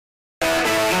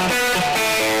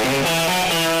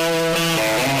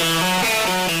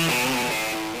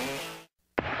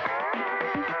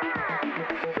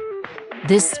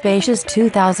This spacious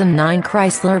 2009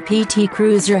 Chrysler PT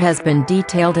Cruiser has been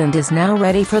detailed and is now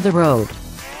ready for the road.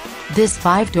 This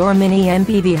 5-door mini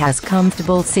MPV has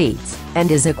comfortable seats,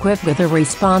 and is equipped with a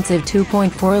responsive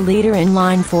 2.4-liter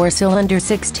inline 4-cylinder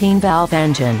 16-valve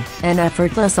engine, an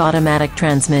effortless automatic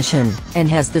transmission, and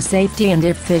has the safety and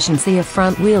efficiency of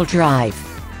front-wheel drive.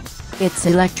 Its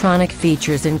electronic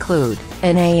features include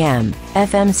an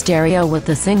AM/FM stereo with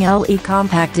a single-E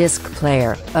compact disc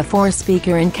player, a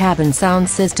 4-speaker in-cabin sound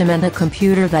system, and a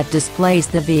computer that displays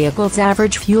the vehicle's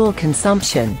average fuel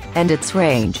consumption and its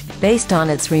range, based on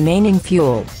its remaining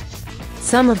fuel.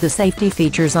 Some of the safety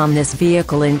features on this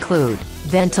vehicle include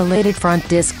ventilated front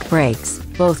disc brakes,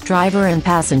 both driver and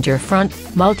passenger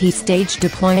front, multi-stage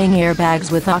deploying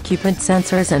airbags with occupant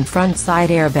sensors and front side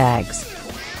airbags.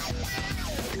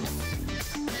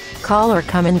 Call or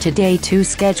come in today to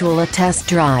schedule a test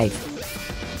drive.